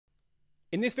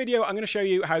In this video, I'm going to show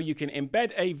you how you can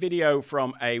embed a video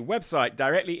from a website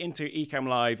directly into Ecamm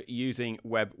Live using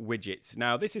web widgets.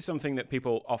 Now, this is something that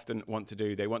people often want to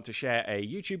do. They want to share a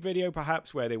YouTube video,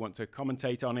 perhaps, where they want to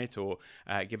commentate on it or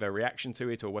give a reaction to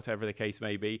it or whatever the case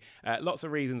may be. Lots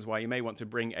of reasons why you may want to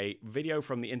bring a video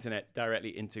from the internet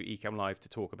directly into Ecamm Live to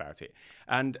talk about it.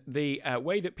 And the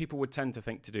way that people would tend to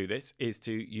think to do this is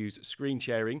to use screen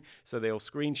sharing. So they'll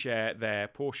screen share their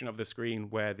portion of the screen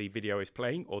where the video is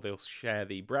playing, or they'll share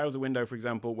the browser window, for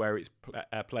example, where it's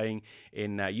playing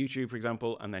in YouTube, for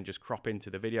example, and then just crop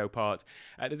into the video part.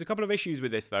 There's a couple of issues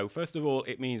with this, though. First of all,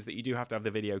 it means that you do have to have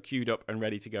the video queued up and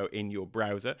ready to go in your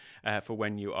browser for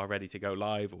when you are ready to go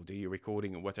live or do your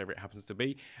recording or whatever it happens to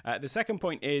be. The second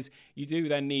point is you do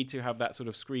then need to have that sort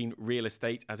of screen real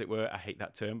estate, as it were. I hate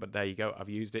that term, but there you go. I've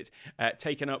used it.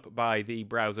 Taken up by the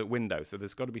browser window. So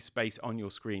there's got to be space on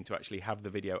your screen to actually have the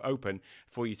video open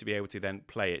for you to be able to then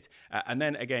play it. And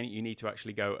then again, you need to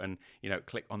actually go and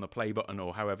click on the play button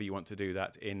or however you want to do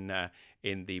that in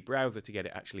the browser to get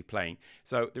it actually playing.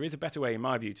 So there is a better way, in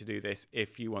my view, to do this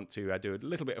if you want to do a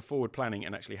little bit of forward planning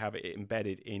and actually have it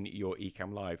embedded in your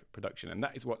Ecamm Live production. And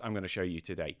that is what I'm going to show you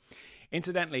today.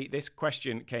 Incidentally, this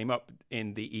question came up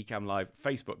in the Ecamm Live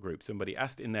Facebook group. Somebody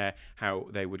asked in there how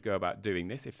they would go about doing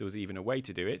this, if there was even a way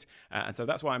to do it. And so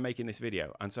that's why I'm making this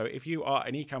video. And so if you are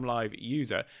an Ecamm Live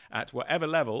user at whatever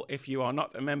level, if you are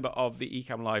not a member of the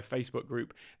Ecamm Live Facebook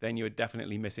group, then you're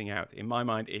definitely missing out. In my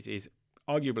mind, it is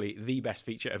arguably the best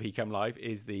feature of Ecamm Live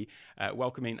is the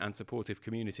welcoming and supportive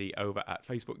community over at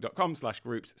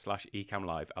facebook.com/groups/Ecamm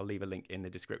Live. I'll leave a link in the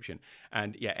description.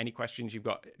 And yeah, any questions you've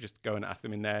got, just go and ask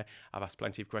them in there. I've asked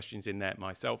plenty of questions in there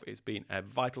myself. It's been a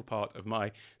vital part of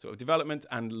my sort of development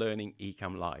and learning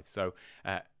Ecamm Live. So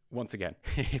once again,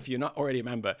 if you're not already a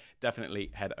member,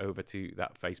 definitely head over to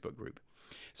that Facebook group.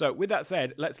 So with that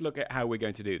said, let's look at how we're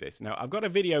going to do this. Now, I've got a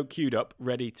video queued up,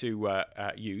 ready to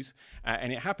use,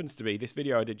 and it happens to be this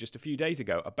video I did just a few days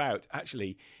ago about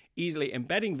actually easily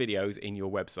embedding videos in your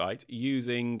website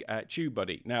using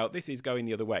TubeBuddy. Now, this is going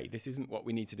the other way. This isn't what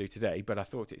we need to do today, but I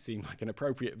thought it seemed like an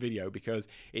appropriate video because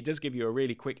it does give you a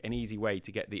really quick and easy way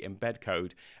to get the embed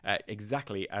code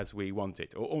exactly as we want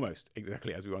it, or almost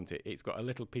exactly as we want it. It's got a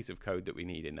little piece of code that we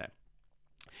need in there.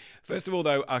 First of all,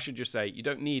 though, I should just say you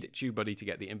don't need TubeBuddy to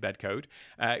get the embed code.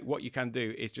 What you can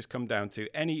do is just come down to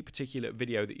any particular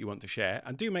video that you want to share,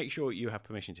 and do make sure you have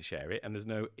permission to share it and there's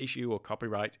no issue or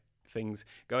copyright things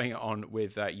going on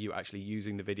with you actually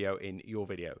using the video in your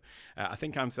video. I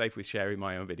think I'm safe with sharing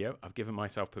my own video. I've given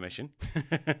myself permission.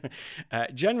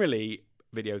 Generally,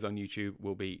 videos on YouTube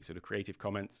will be sort of Creative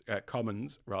Commons,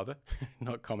 rather,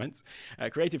 not comments,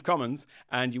 Creative Commons,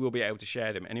 and you will be able to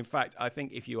share them. And in fact, I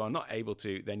think if you are not able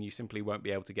to, then you simply won't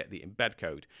be able to get the embed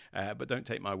code. But don't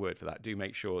take my word for that. Do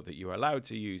make sure that you're allowed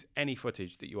to use any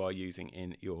footage that you are using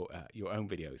in your own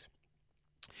videos.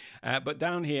 But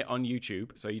down here on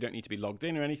YouTube, so you don't need to be logged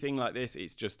in or anything like this,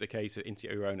 it's just a case of into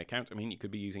your own account. I mean, you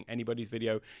could be using anybody's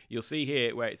video. You'll see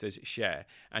here where it says share,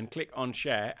 and click on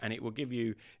share and it will give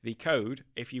you the code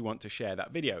if you want to share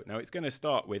that video. Now, it's going to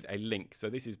start with a link. So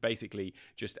this is basically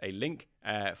just a link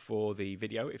for the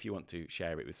video if you want to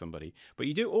share it with somebody. But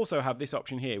you do also have this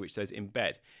option here which says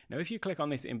embed. Now, if you click on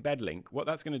this embed link, what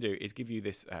that's going to do is give you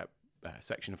this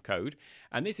section of code,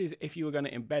 and this is if you were going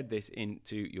to embed this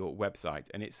into your website,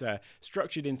 and it's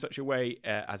structured in such a way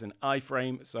as an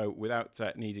iFrame, so without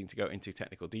needing to go into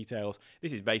technical details,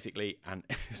 this is basically an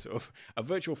sort of a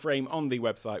virtual frame on the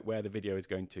website where the video is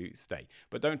going to stay.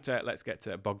 But don't let's get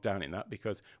bogged down in that,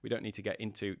 because we don't need to get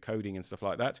into coding and stuff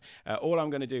like that. All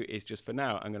I'm going to do is just for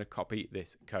now I'm going to copy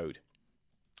this code.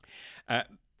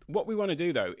 What we want to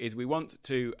do, though, is we want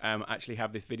to actually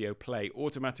have this video play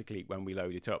automatically when we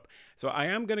load it up. So I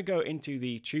am going to go into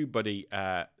the TubeBuddy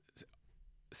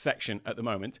section at the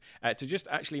moment to just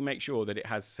actually make sure that it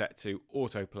has set to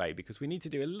autoplay, because we need to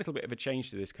do a little bit of a change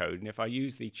to this code. And if I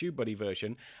use the TubeBuddy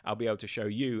version, I'll be able to show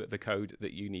you the code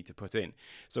that you need to put in.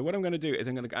 So what I'm going to do is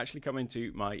I'm going to actually come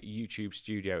into my YouTube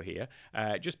studio here.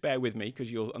 Just bear with me, because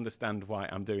you'll understand why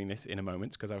I'm doing this in a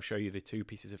moment, because I'll show you the two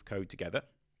pieces of code together.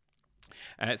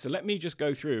 So let me just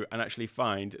go through and actually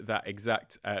find that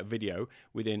exact video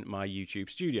within my YouTube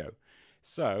studio.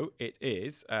 So it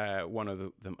is one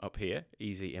of them up here,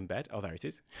 easy embed. Oh, there it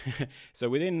is. So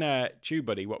within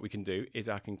TubeBuddy, what we can do is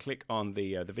I can click on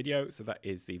the video. So that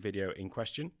is the video in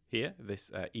question here,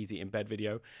 this easy embed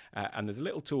video. And there's a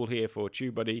little tool here for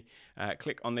TubeBuddy.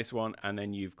 Click on this one, and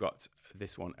then you've got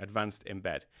this one, advanced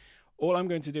embed. All I'm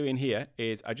going to do in here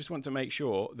is I just want to make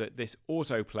sure that this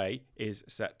autoplay is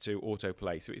set to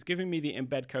autoplay. So it's giving me the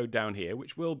embed code down here,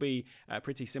 which will be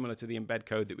pretty similar to the embed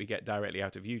code that we get directly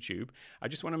out of YouTube. I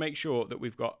just want to make sure that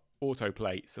we've got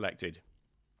autoplay selected.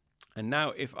 And now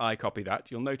if I copy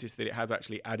that, you'll notice that it has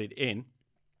actually added in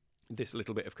this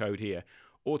little bit of code here,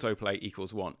 autoplay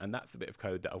equals 1, and that's the bit of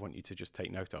code that I want you to just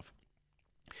take note of.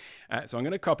 So I'm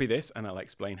going to copy this, and I'll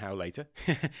explain how later.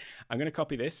 I'm going to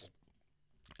copy this,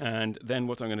 and then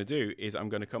what I'm going to do is I'm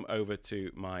going to come over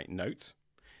to my notes,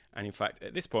 and in fact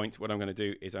at this point what I'm going to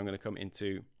do is I'm going to come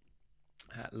into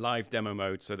live demo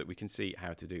mode so that we can see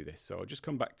how to do this. So I'll just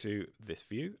come back to this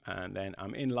view, and then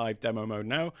I'm in live demo mode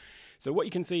now. So what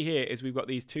you can see here is we've got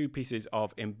these two pieces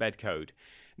of embed code.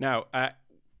 Now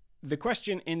the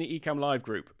question in the Ecamm Live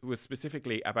group was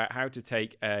specifically about how to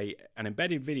take an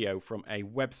embedded video from a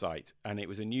website, and it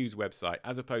was a news website,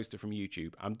 as opposed to from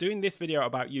YouTube. I'm doing this video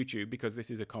about YouTube because this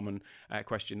is a common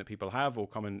question that people have, or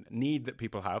common need that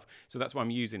people have, so that's why I'm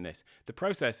using this. The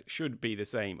process should be the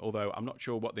same, although I'm not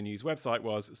sure what the news website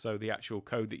was, so the actual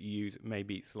code that you use may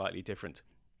be slightly different.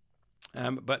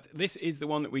 But this is the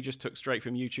one that we just took straight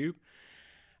from YouTube.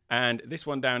 And this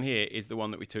one down here is the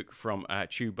one that we took from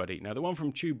TubeBuddy. Now, the one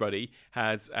from TubeBuddy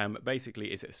has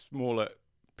basically is a smaller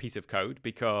piece of code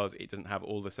because it doesn't have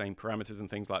all the same parameters and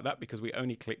things like that, because we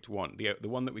only clicked one. The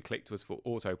one that we clicked was for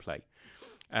autoplay.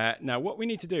 Now, what we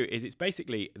need to do is it's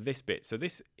basically this bit. So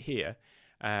this here,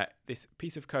 this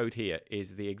piece of code here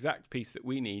is the exact piece that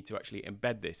we need to actually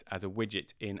embed this as a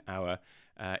widget in our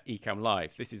Ecamm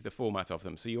Live. This is the format of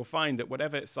them. So you'll find that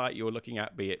whatever site you're looking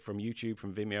at, be it from YouTube,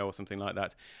 from Vimeo or something like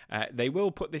that, they will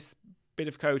put this bit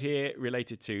of code here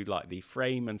related to like the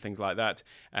frame and things like that.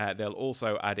 They'll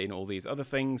also add in all these other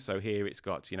things. So here it's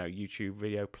got, you know, YouTube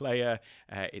video player.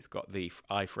 It's got the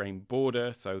iFrame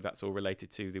border. So that's all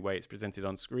related to the way it's presented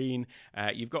on screen.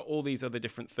 You've got all these other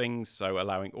different things. So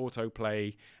allowing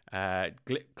autoplay,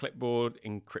 clipboard,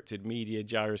 encrypted media,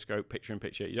 gyroscope,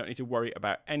 picture-in-picture. You don't need to worry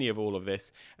about any of all of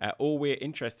this. All we're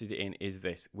interested in is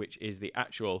this, which is the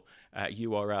actual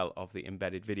URL of the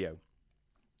embedded video.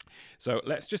 So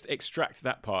let's just extract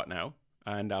that part now,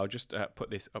 and I'll just put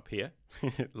this up here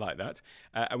like that,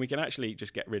 and we can actually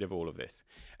just get rid of all of this.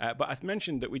 But as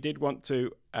mentioned, that we did want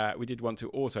to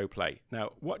autoplay.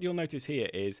 Now, what you'll notice here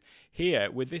is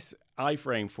here with this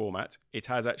iFrame format, it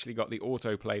has actually got the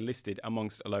autoplay listed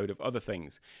amongst a load of other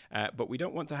things, but we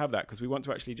don't want to have that because we want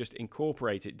to actually just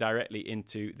incorporate it directly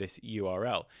into this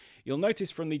URL. You'll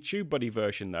notice from the TubeBuddy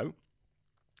version though,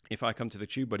 if I come to the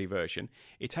TubeBuddy version,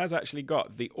 it has actually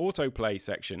got the autoplay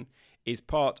section is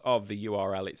part of the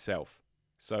URL itself.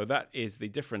 So that is the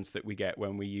difference that we get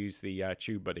when we use the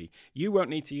TubeBuddy. You won't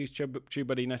need to use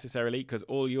TubeBuddy necessarily, because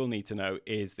all you'll need to know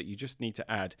is that you just need to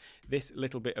add this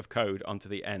little bit of code onto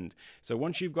the end. So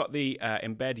once you've got the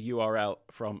embed URL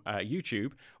from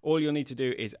YouTube, all you'll need to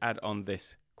do is add on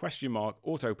this question mark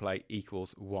autoplay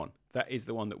equals 1. That is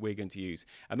the one that we're going to use,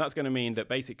 and that's going to mean that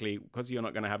basically, because you're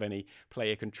not going to have any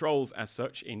player controls as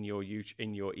such in your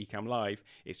Ecamm Live,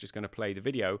 it's just going to play the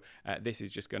video. This is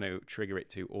just going to trigger it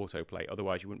to autoplay.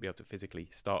 Otherwise, you wouldn't be able to physically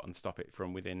start and stop it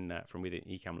from within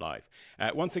Ecamm Live.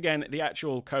 Once again, the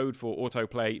actual code for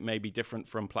autoplay may be different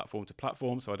from platform to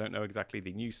platform, so I don't know exactly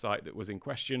the news site that was in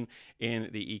question in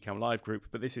the Ecamm Live group,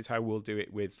 but this is how we'll do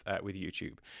it with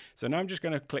YouTube. So now I'm just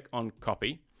going to click on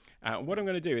copy. What I'm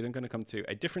going to do is I'm going to come to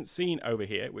a different scene over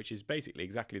here, which is basically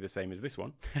exactly the same as this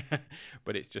one,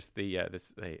 but it's just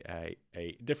a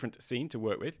different scene to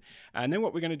work with. And then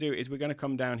what we're going to do is we're going to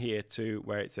come down here to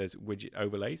where it says widget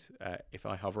overlays. If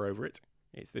I hover over it,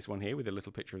 it's this one here with a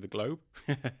little picture of the globe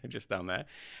just down there.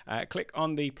 Click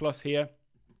on the plus here,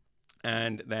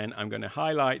 and then I'm going to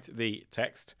highlight the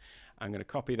text. I'm going to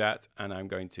copy that, and I'm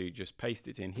going to just paste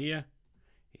it in here.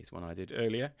 Here's one I did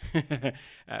earlier.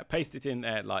 Paste it in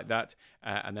there like that,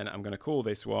 and then I'm going to call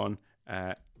this one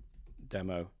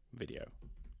demo video.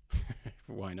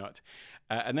 Why not?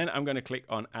 And then I'm going to click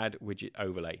on add widget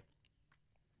overlay.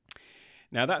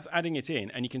 Now that's adding it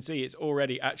in, and you can see it's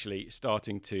already actually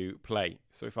starting to play.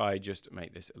 So if I just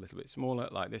make this a little bit smaller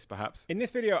like this perhaps. In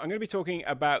this video I'm going to be talking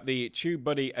about the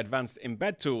TubeBuddy Advanced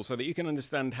Embed tool so that you can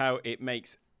understand how it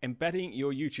makes embedding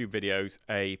your YouTube videos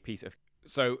a piece of...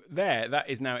 So there,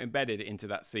 that is now embedded into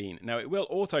that scene. Now it will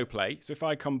autoplay. So if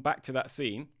I come back to that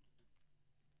scene,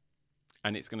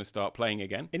 and it's going to start playing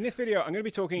again. In this video, I'm going to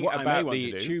be talking about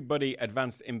the TubeBuddy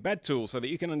Advanced Embed tool so that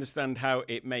you can understand how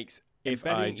it makes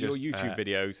embedding your YouTube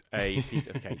videos a piece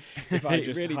of cake. If I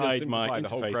just really hide my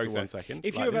interface for 1 second.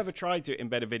 If you have ever tried to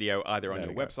embed a video either on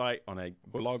your website, on a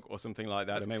blog or something like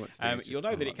that, you'll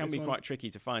know that it can be quite tricky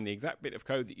to find the exact bit of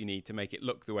code that you need to make it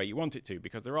look the way you want it to,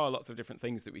 because there are lots of different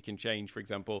things that we can change. For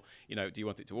example, you know, do you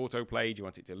want it to autoplay? Do you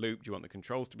want it to loop? Do you want the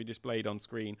controls to be displayed on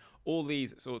screen? All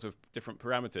these sorts of different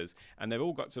parameters, and they've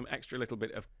all got some extra little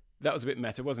bit of That was a bit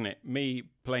meta, wasn't it? Me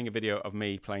playing a video of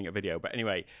me playing a video. But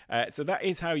anyway, so that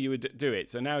is how you would do it.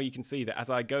 So now you can see that as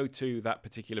I go to that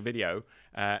particular video,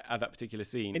 at that particular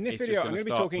scene, in this video, I'm going to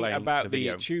be talking about the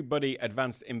TubeBuddy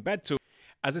Advanced Embed tool.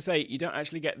 As I say, you don't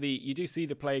actually get you do see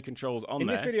the player controls on there. In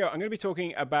this video, I'm going to be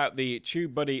talking about the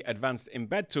TubeBuddy Advanced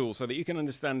Embed tool so that you can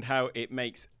understand how it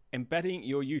makes embedding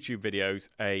your YouTube videos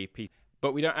a piece.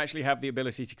 But we don't actually have the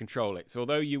ability to control it. So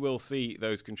although you will see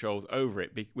those controls over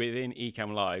it within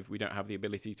Ecamm Live, we don't have the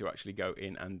ability to actually go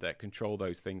in and control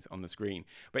those things on the screen.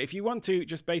 But if you want to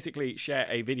just basically share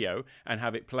a video and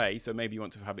have it play, so maybe you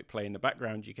want to have it play in the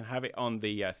background, you can have it on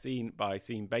the scene by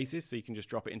scene basis. So you can just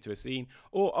drop it into a scene.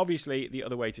 Or obviously the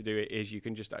other way to do it is you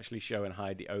can just actually show and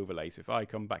hide the overlay. So if I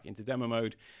come back into demo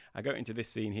mode, I go into this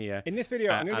scene here. In this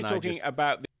video, I'm going to be talking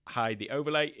about hide the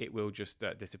overlay. It will just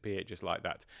disappear just like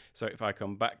that. So if I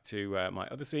come back to my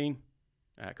other scene,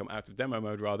 come out of demo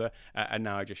mode rather, and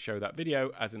now I just show that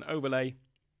video as an overlay.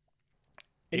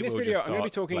 In this video, I'm going to be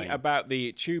talking about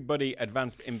the TubeBuddy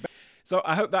Advanced Embed. So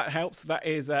I hope that helps. That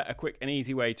is a quick and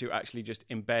easy way to actually just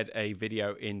embed a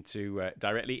video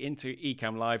directly into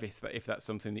Ecamm Live if that's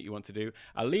something that you want to do.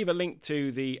 I'll leave a link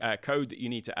to the code that you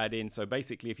need to add in. So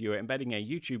basically, if you're embedding a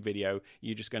YouTube video,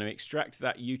 you're just going to extract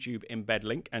that YouTube embed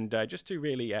link. And just to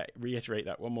really reiterate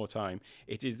that one more time,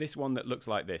 it is this one that looks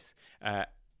like this.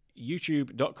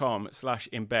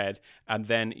 youtube.com/embed, and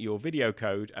then your video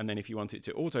code. And then if you want it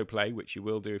to autoplay, which you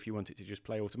will do if you want it to just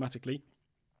play automatically,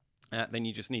 then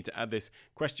you just need to add this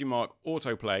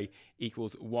 $autoplay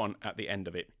equals 1 at the end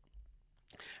of it.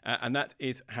 And that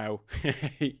is how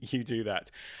you do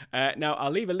that. Now,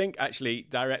 I'll leave a link actually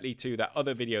directly to that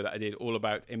other video that I did all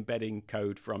about embedding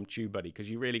code from TubeBuddy, because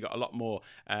you really got a lot more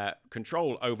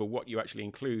control over what you actually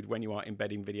include when you are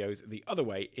embedding videos the other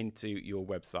way into your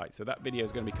website. So that video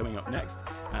is going to be coming up next,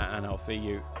 and I'll see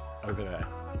you over there.